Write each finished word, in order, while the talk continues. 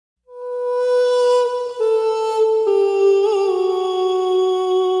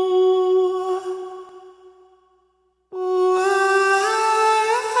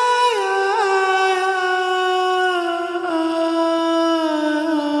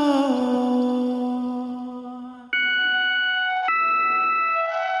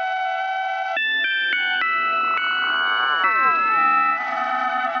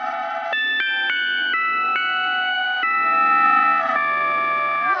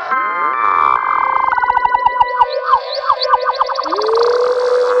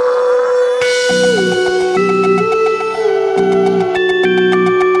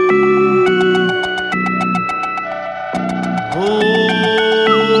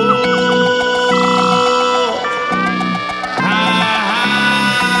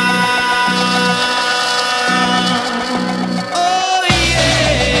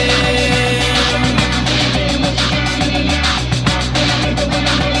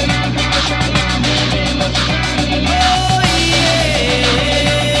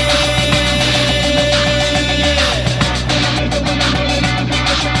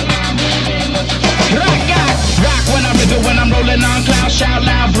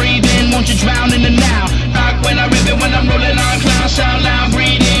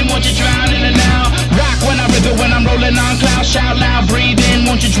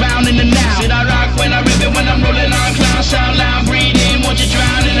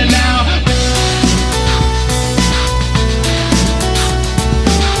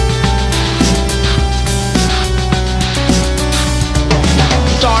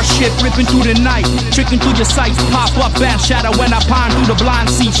ship ripping through the night, tricking through your sights, pop up and shadow when I pine through the blind,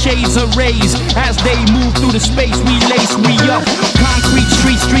 see shades of rays as they move through the space. We lace, we up, concrete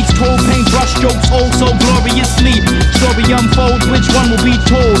streets, told paint brush strokes, oh so gloriously. Story unfolds, which one will be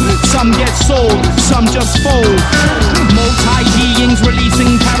told? Some get sold, some just fold. Multi-beings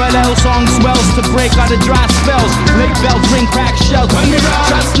releasing parallel song swells to break out the dry spells. Lake bells ring, crack shells.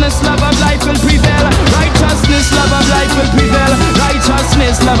 Righteousness, love of life will prevail. Righteousness, love of life will prevail.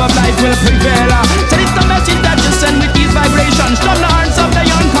 Righteousness, love of life will prevail. So it's the message that you send with these vibrations. From the hearts of the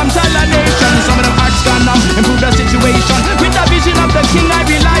young come tell a nation. Some of them hearts gone numb, improve the situation. With the vision of the king I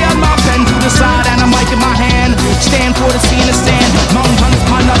rely on my pen to the side and a mic in my hand. Stand for the sea in the sand. Mountains,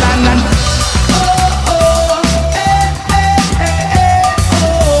 man, the land and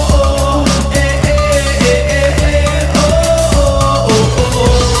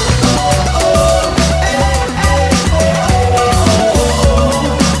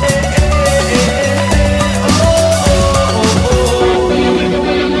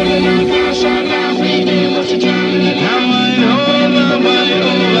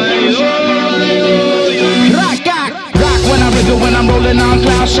when I'm rolling on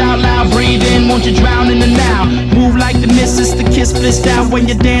clouds, shout loud, breathe in, won't you drown in the now? Move like the missus, the kiss blissed out when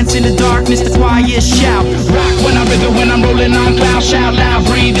you dance in the darkness, the quiet shout. Rock when I wiggle, when I'm rolling on clouds, shout loud,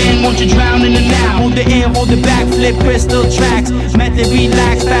 breathe in, won't you drown in the now? Hold the air, hold the back, flip crystal tracks, method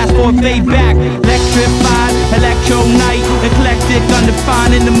relax, fast forward, fade back. Electrified, electro night, eclectic,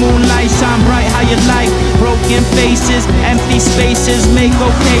 undefined in the moonlight, shine bright how you like. Broken faces, empty spaces, make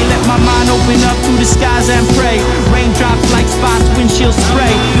okay, let my mind open up to the skies and pray. Raindrops like spots, windshield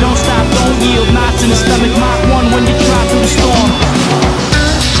spray. Don't stop, don't yield, knots in the stomach, Mach 1 when you try through the storm.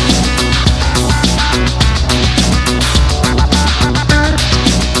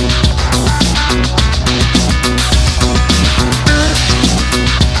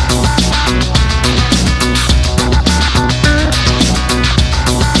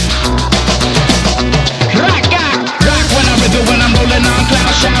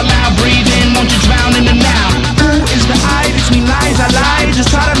 Shout loud, breathe in, won't you drown in the now? Who is the I between lies? I lie, just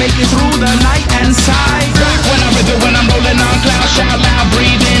try to make it through the night and sigh. Rock when I rhythm, when I'm rolling on clouds. Shout loud,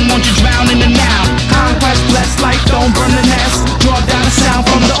 breathe in, won't you drown in the now? Conquest, blessed life, don't burn the nest. Draw down the sound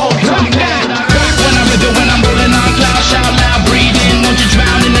from the old drum head. Rock when I rhythm, when I'm rolling on clouds. Shout loud, breathe in, won't you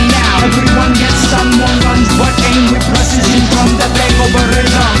drown in the now? Everyone gets someone runs, but aim with precision from the bang over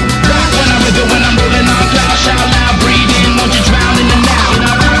rhythm. Rock when I rhythm, when I'm rolling on clouds. Shout loud, breathe in, won't you drown in the now?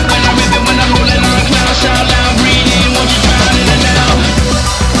 Shout loud, breathe in, won't you drown in the now?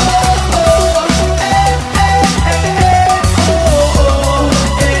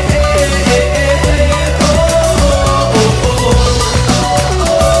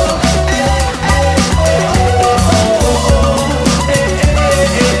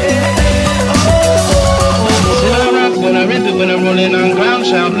 When I rip it, when I'm rolling on ground,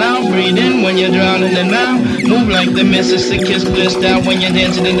 shout loud, breathe in when you're drowning in now. Move like the missus, the kiss blissed out when you're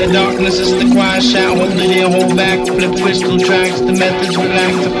dancing in the darkness. It's the quiet shout, hold it in, hold back, flip crystal tracks, the methods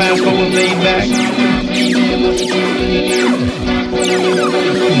relax, the fast forward, fade back.